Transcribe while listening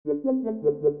Welcome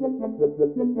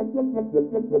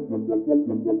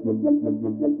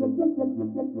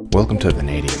to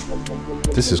Vanadium.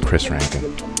 This is Chris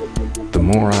Rankin. The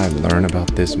more I learn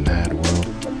about this mad world,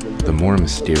 the more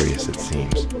mysterious it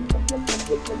seems.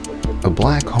 A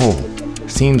black hole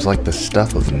seems like the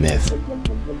stuff of myth.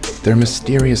 They're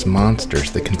mysterious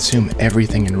monsters that consume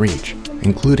everything in reach,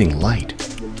 including light.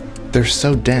 They're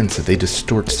so dense that they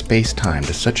distort space-time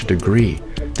to such a degree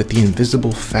that the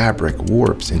invisible fabric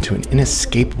warps into an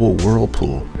inescapable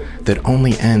whirlpool that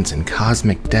only ends in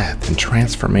cosmic death and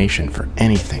transformation for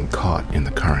anything caught in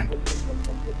the current.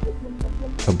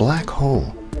 A black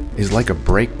hole is like a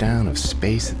breakdown of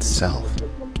space itself.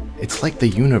 It's like the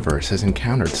universe has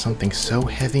encountered something so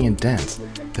heavy and dense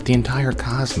that the entire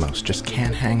cosmos just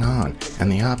can't hang on and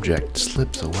the object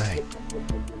slips away.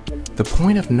 The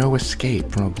point of no escape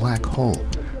from a black hole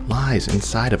lies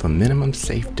inside of a minimum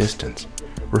safe distance,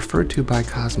 referred to by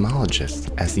cosmologists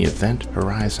as the event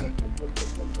horizon.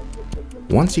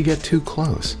 Once you get too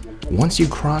close, once you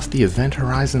cross the event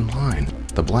horizon line,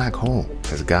 the black hole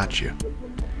has got you.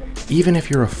 Even if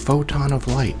you're a photon of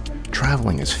light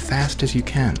traveling as fast as you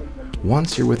can,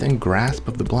 once you're within grasp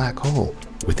of the black hole,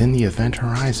 within the event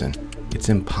horizon, it's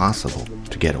impossible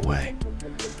to get away.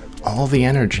 All the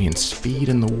energy and speed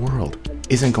in the world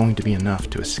isn't going to be enough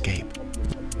to escape.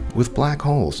 With black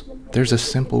holes, there's a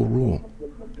simple rule.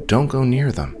 Don't go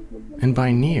near them. And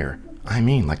by near, I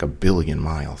mean like 1 billion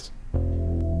miles.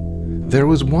 There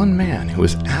was one man who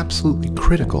was absolutely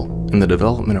critical in the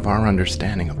development of our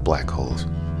understanding of black holes.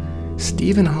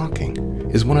 Stephen Hawking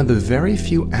is one of the very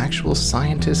few actual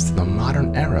scientists in the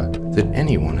modern era that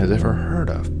anyone has ever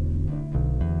heard of.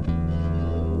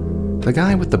 The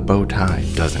guy with the bow tie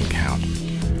doesn't count.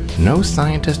 No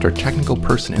scientist or technical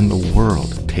person in the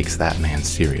world takes that man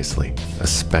seriously,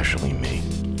 especially me.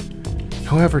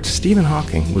 However, Stephen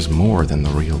Hawking was more than the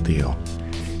real deal.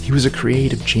 He was a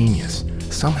creative genius,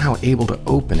 somehow able to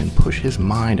open and push his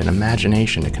mind and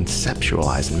imagination to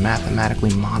conceptualize and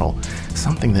mathematically model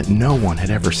something that no one had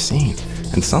ever seen,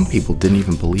 and some people didn't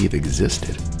even believe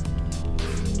existed.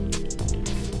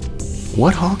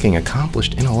 What Hawking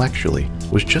accomplished intellectually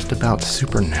was just about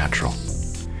supernatural.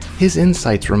 His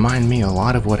insights remind me a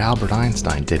lot of what Albert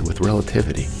Einstein did with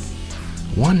relativity.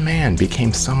 One man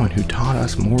became someone who taught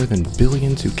us more than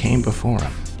billions who came before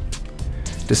him.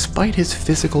 Despite his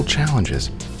physical challenges,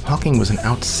 Hawking was an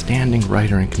outstanding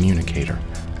writer and communicator,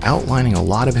 outlining a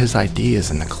lot of his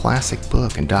ideas in the classic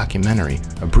book and documentary,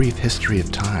 A Brief History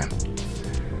of Time.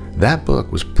 That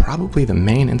book was probably the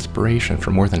main inspiration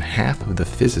for more than half of the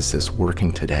physicists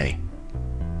working today.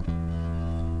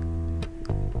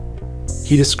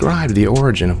 He described the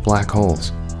origin of black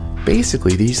holes.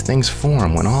 Basically, these things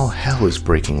form when all hell is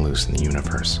breaking loose in the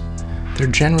universe. They're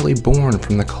generally born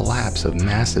from the collapse of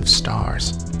massive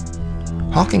stars.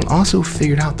 Hawking also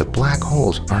figured out that black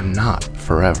holes are not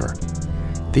forever.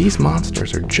 These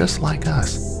monsters are just like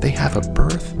us. They have a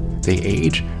birth, they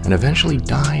age, and eventually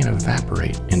die and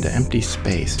evaporate into empty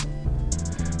space.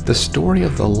 The story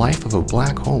of the life of a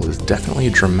black hole is definitely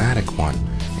a dramatic one,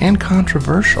 and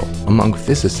controversial among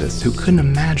physicists who couldn't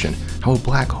imagine how a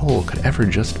black hole could ever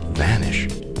just vanish.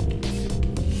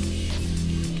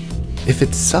 If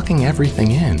it's sucking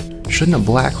everything in, shouldn't a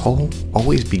black hole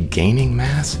always be gaining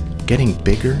mass, getting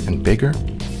bigger and bigger?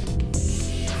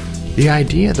 The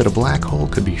idea that a black hole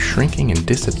could be shrinking and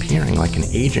disappearing like an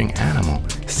aging animal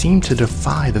seemed to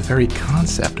defy the very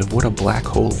concept of what a black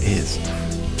hole is.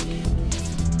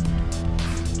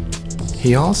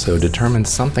 He also determined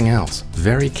something else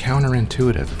very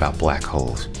counterintuitive about black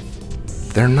holes.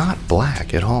 They're not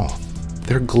black at all.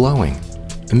 They're glowing,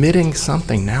 emitting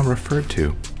something now referred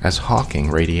to as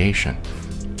Hawking radiation.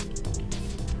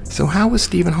 So how was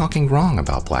Stephen Hawking wrong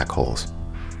about black holes?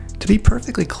 To be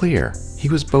perfectly clear, he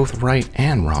was both right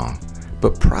and wrong,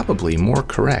 but probably more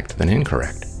correct than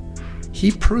incorrect.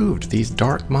 He proved these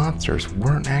dark monsters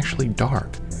weren't actually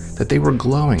dark, that they were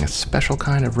glowing a special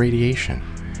kind of radiation,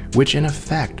 which in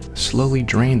effect slowly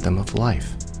drained them of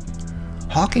life.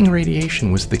 Hawking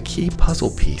radiation was the key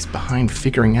puzzle piece behind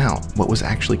figuring out what was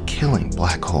actually killing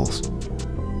black holes.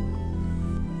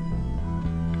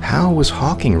 How was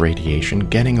Hawking radiation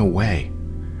getting away?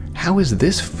 How is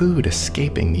this food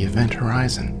escaping the event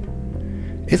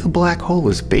horizon? If a black hole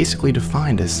is basically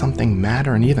defined as something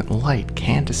matter and even light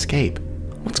can't escape,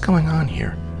 what's going on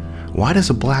here? Why does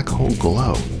a black hole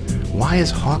glow? Why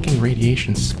is Hawking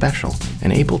radiation special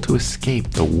and able to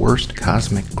escape the worst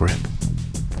cosmic grip?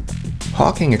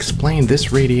 Hawking explained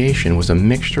this radiation was a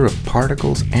mixture of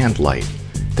particles and light,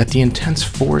 that the intense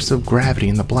force of gravity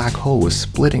in the black hole was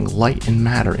splitting light and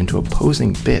matter into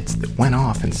opposing bits that went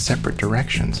off in separate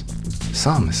directions.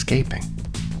 some escaping.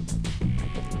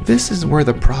 This is where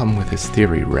the problem with his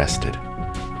theory rested.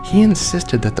 He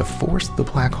insisted that the force of the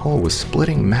black hole was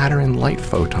splitting matter and light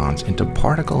photons into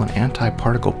particle and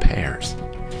antiparticle pairs.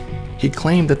 He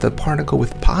claimed that the particle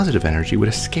with positive energy would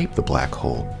escape the black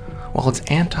hole, while its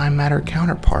antimatter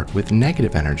counterpart with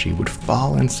negative energy would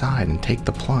fall inside and take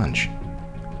the plunge.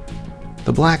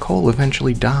 The black hole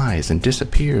eventually dies and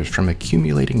disappears from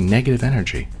accumulating negative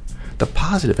energy. The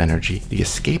positive energy, the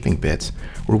escaping bits,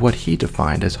 were what he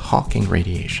defined as Hawking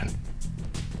radiation.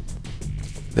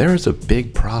 There is a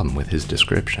big problem with his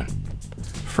description.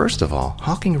 First of all,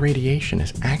 Hawking radiation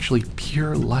is actually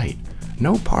pure light,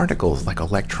 no particles like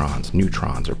electrons,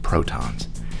 neutrons, or protons.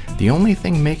 The only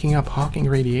thing making up Hawking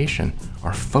radiation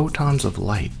are photons of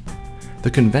light. The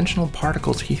conventional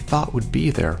particles he thought would be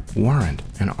there weren't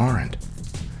and aren't.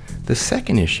 The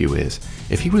second issue is,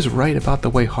 if he was right about the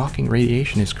way Hawking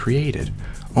radiation is created,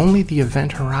 only the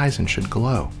event horizon should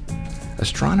glow.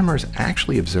 Astronomers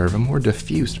actually observe a more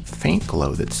diffuse, faint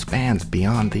glow that spans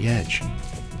beyond the edge.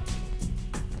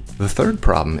 The third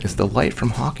problem is the light from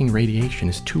Hawking radiation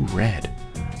is too red.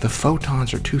 The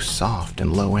photons are too soft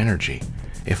and low energy.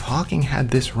 If Hawking had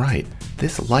this right,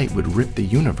 this light would rip the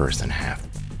universe in half.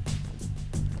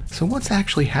 So what's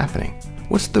actually happening?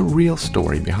 What's the real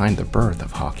story behind the birth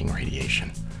of Hawking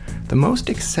radiation? The most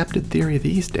accepted theory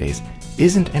these days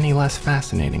isn't any less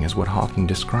fascinating as what Hawking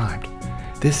described.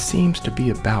 This seems to be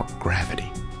about gravity.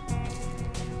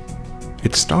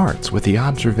 It starts with the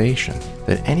observation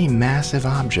that any massive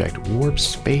object warps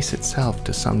space itself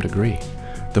to some degree.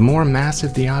 The more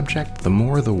massive the object, the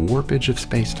more the warpage of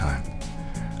spacetime.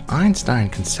 Einstein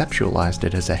conceptualized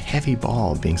it as a heavy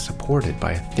ball being supported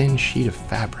by a thin sheet of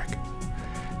fabric.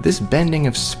 This bending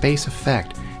of space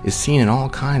effect is seen in all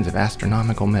kinds of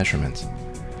astronomical measurements.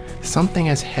 Something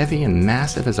as heavy and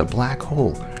massive as a black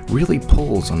hole really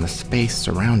pulls on the space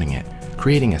surrounding it,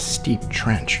 creating a steep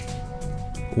trench.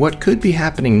 What could be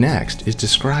happening next is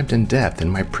described in depth in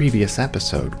my previous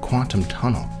episode, Quantum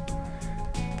Tunnel.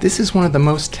 This is one of the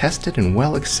most tested and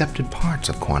well-accepted parts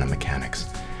of quantum mechanics.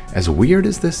 As weird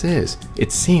as this is,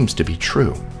 it seems to be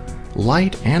true.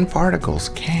 Light and particles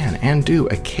can and do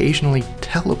occasionally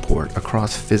teleport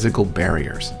across physical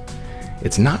barriers.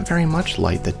 It's not very much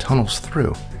light that tunnels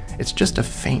through, it's just a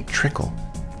faint trickle.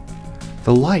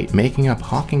 The light making up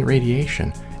Hawking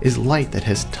radiation is light that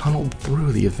has tunneled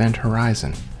through the event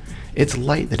horizon. It's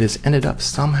light that has ended up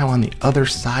somehow on the other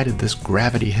side of this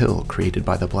gravity hill created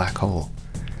by the black hole.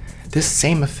 This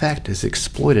same effect is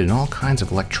exploited in all kinds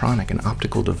of electronic and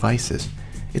optical devices.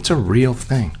 It's a real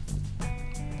thing.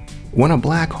 When a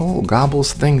black hole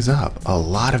gobbles things up, a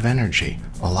lot of energy,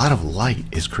 a lot of light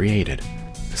is created.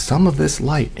 Some of this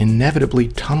light inevitably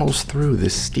tunnels through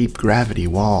this steep gravity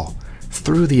wall,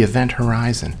 through the event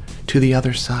horizon, to the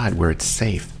other side where it's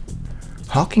safe.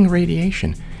 Hawking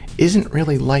radiation isn't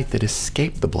really light that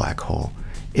escaped the black hole,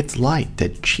 it's light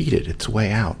that cheated its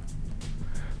way out.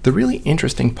 The really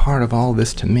interesting part of all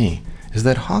this to me is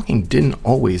that Hawking didn't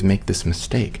always make this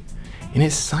mistake. In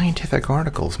his scientific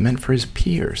articles meant for his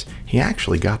peers, he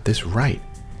actually got this right.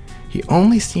 He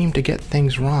only seemed to get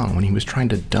things wrong when he was trying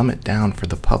to dumb it down for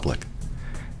the public.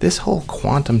 This whole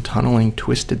quantum tunneling,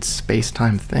 twisted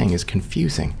space-time thing is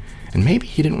confusing, and maybe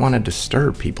he didn't want to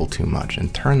disturb people too much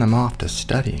and turn them off to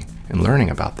studying and learning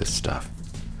about this stuff.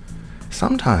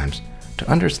 Sometimes, to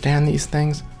understand these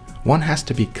things, one has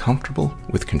to be comfortable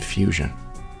with confusion.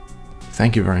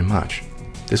 Thank you very much.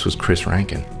 This was Chris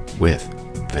Rankin with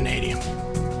Vanadium.